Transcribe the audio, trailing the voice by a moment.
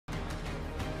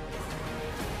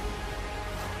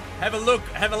Have a look,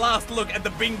 have a last look at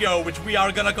the bingo, which we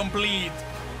are gonna complete.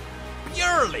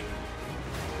 Purely.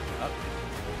 Oh.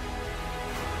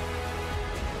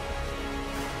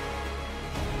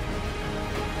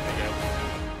 There you go.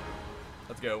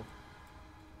 Let's go.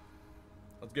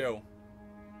 Let's go.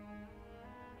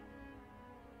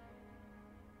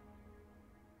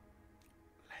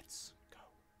 Let's go.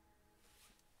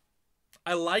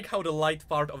 I like how the light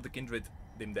part of the kindred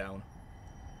dimmed down.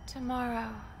 Tomorrow.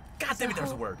 God damn it,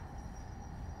 there's a word.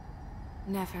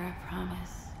 Never a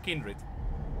promise. Kindred.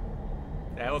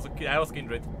 That was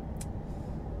kindred.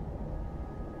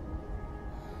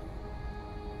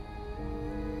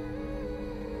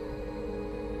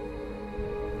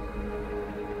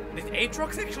 Did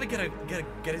Aatrox actually get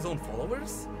his own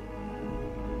followers?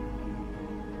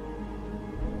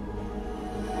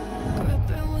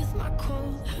 Gripping with my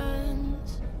cold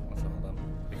hands. What's all them?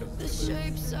 Because The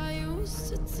shapes I used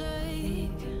to take.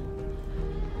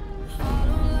 I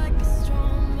don't like a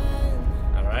strong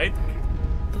man, all right.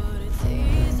 but it's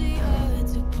easier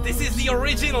to push. This is the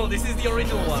original. This is the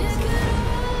original one.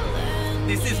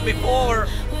 This is before.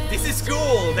 This is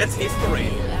cool. That's history.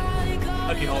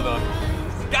 Okay, hold on.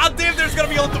 God damn, there's gonna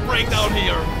be a lot to break down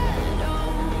here.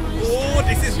 Oh,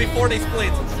 this is before they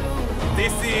split.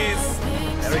 This is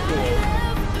very cool.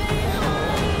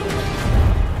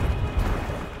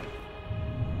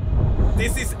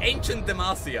 This is ancient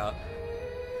Demacia.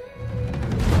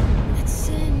 It's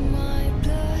in my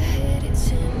blood, it's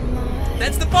in my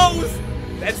That's the pose.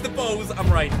 That's the pose. I'm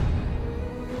right.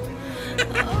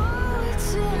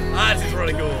 Ah, this is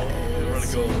really cool. This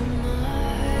is really cool.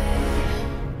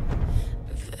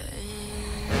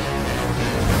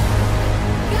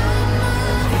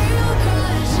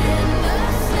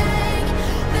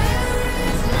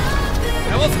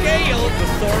 That was Gale. The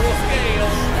sword was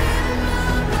Gale.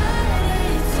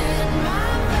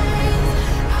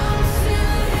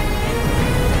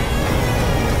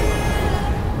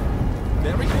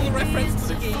 Very cool reference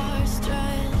to the game.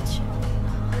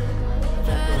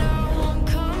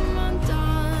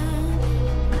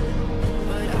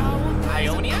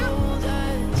 Ionia?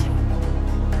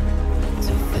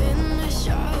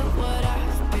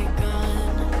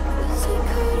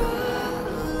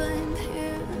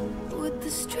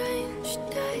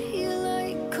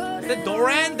 Is that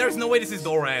Doran? There's no way this is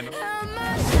Doran. Is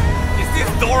this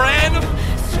Doran?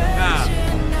 Nah.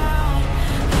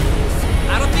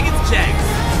 I don't think it's Jax.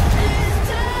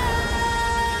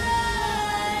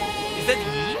 Is that E?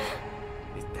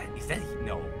 Is that E?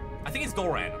 No. I think it's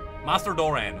Doran. Master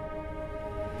Doran.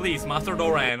 Please, Master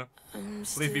Doran.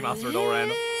 Please be Master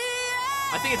Doran.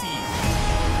 I think it's E.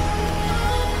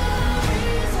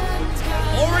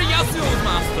 Or Yasuo's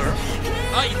Master.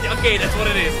 Okay, that's what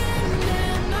it is.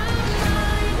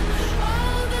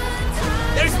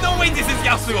 There's no way this is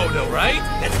Yasuo though, right?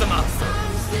 That's the Master.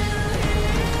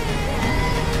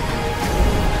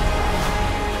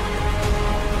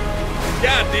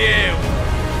 God damn.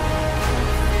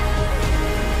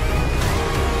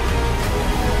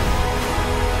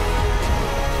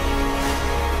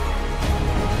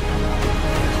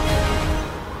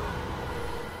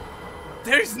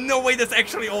 There's no way that's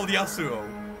actually old Yasuo.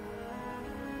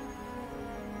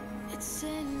 It's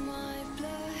in my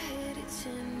blood, it's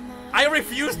in my I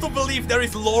refuse to believe there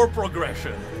is lore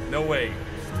progression. No way.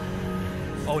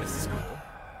 Oh, this is cool.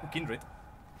 Oh, Kindred.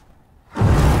 Oh,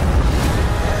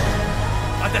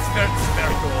 this is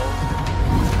very cool.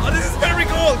 Oh, this is very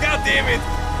cool. God damn it.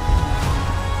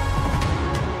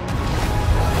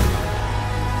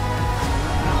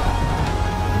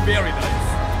 Very nice.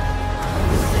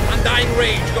 Undying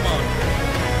Rage, come on.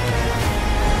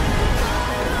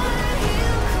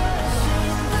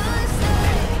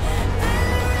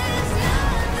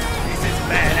 This is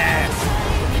badass.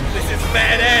 This is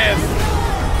badass.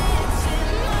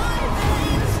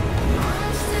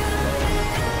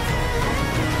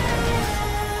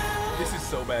 This is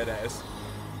so badass.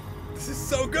 This is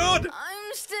so good.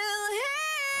 I'm still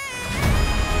here.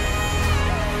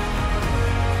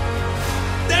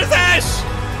 There's Ash.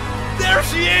 There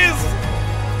she is!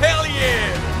 Hell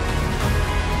yeah!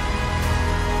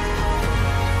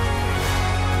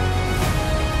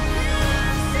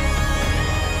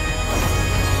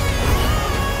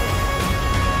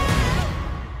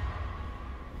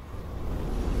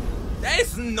 That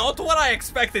is not what I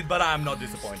expected, but I'm not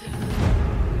disappointed.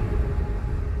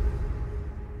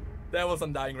 That was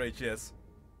Undying Rage, yes.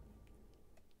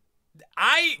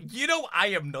 I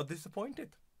am not disappointed.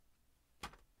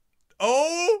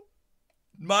 Oh!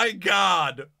 My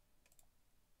God!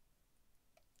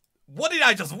 What did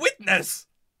I just witness?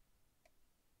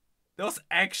 That was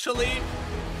actually...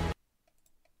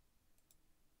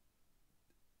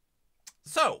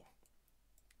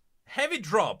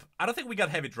 drop. I don't think we got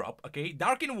heavy drop. Okay,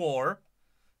 Dark in War.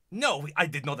 No, I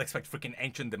did not expect freaking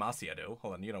Ancient Demacia though.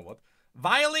 Hold on, you know what?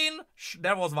 Violin.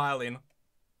 There was Violin.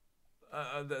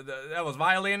 That was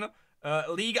Violin.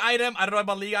 League item. I don't know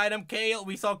about League item. Kale.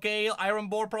 We saw Kale. Iron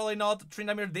Boar. Probably not.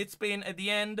 Tryndamere did spin at the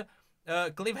end.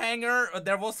 Cliffhanger.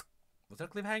 There was there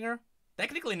Cliffhanger?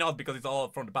 Technically not because it's all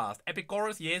from the past. Epic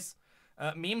Chorus. Yes.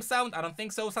 Meme Sound. I don't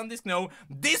think so. Sandisk. No.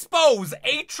 Dispose.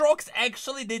 Aatrox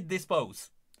actually did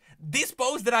Dispose.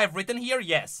 Dispose that I've written here.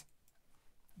 Yes.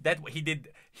 That he did.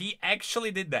 He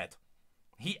actually did that.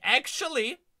 He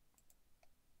actually.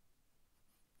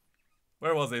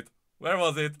 Where was it? Where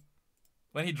was it?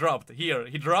 When he dropped. Here.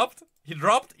 He dropped. He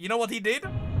dropped. You know what he did?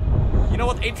 You know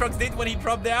what Aatrox did when he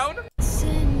dropped down?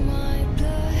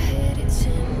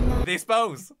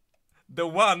 Dispose. The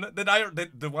one that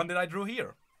I drew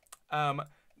here.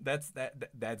 That's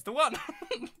the one.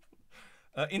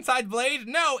 Inside Blade?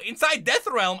 No. Inside Death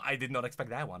Realm? I did not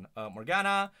expect that one.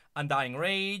 Morgana. Undying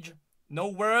Rage. No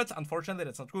words. Unfortunately,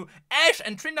 that's not true. Ashe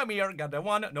and Tryndamere got that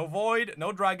one. No Void.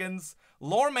 No Dragons.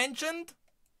 Lore mentioned?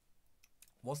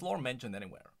 Was lore mentioned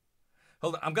anywhere?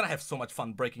 Hold on, I'm gonna have so much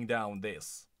fun breaking down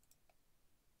this.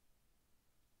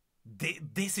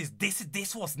 This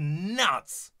was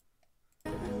nuts.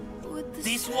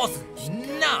 This was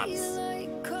nuts.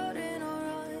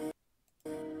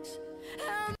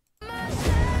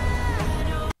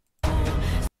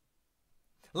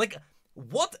 Like,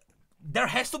 what? There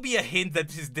has to be a hint that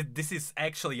this is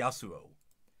actually Yasuo.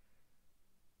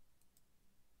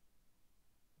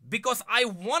 Because I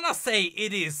wanna say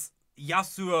it is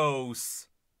Yasuo's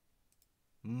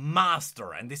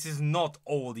master, and this is not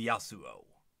old Yasuo.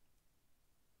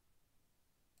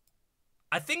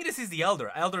 I think this is the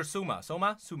Elder. Elder Suma.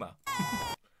 Soma? Suma.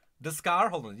 The Scar?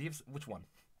 Hold on, which one?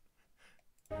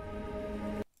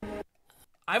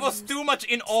 I was too much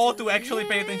in awe to actually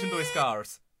pay attention to his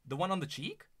scars. The one on the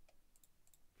cheek?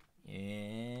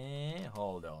 Yeah,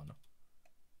 hold on.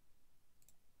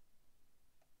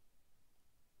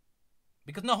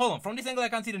 Because no, hold on. From this angle, I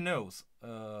can't see the nose.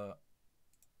 The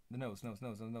nose.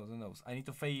 I need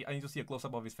to see a close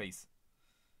up of his face.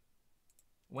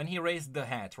 When he raised the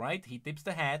hat, right? He tips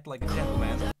the hat like a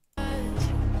gentleman.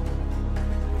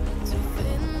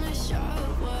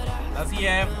 Does he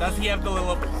have the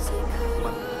little?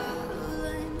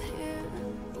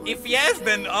 If yes,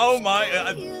 then oh my.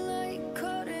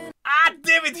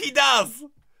 Damn it, he does.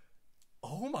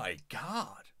 Oh my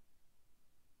god.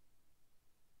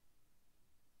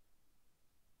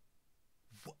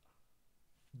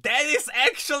 That is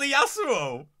actually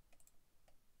Yasuo!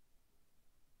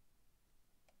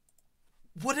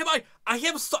 What am I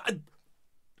am so...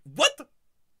 What?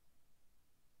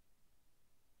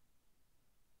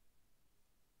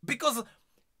 Because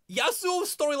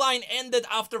Yasuo's storyline ended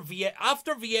after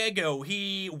Viego.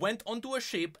 He went onto a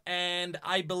ship and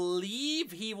I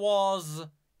believe he was...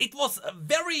 It was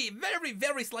very, very,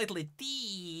 very slightly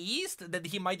teased that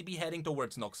he might be heading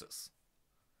towards Noxus.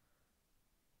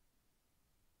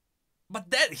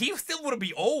 But that he still would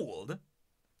be old.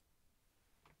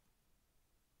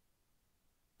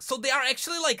 So they are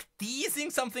actually like teasing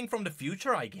something from the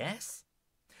future, I guess.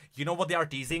 You know what they are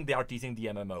teasing? They are teasing the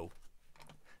MMO.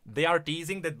 They are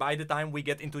teasing that by the time we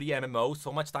get into the MMO,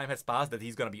 so much time has passed that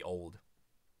he's gonna be old.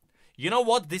 You know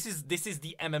what? This is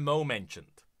the MMO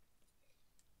mentioned.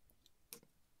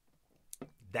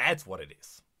 That's what it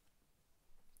is.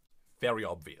 Very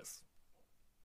obvious.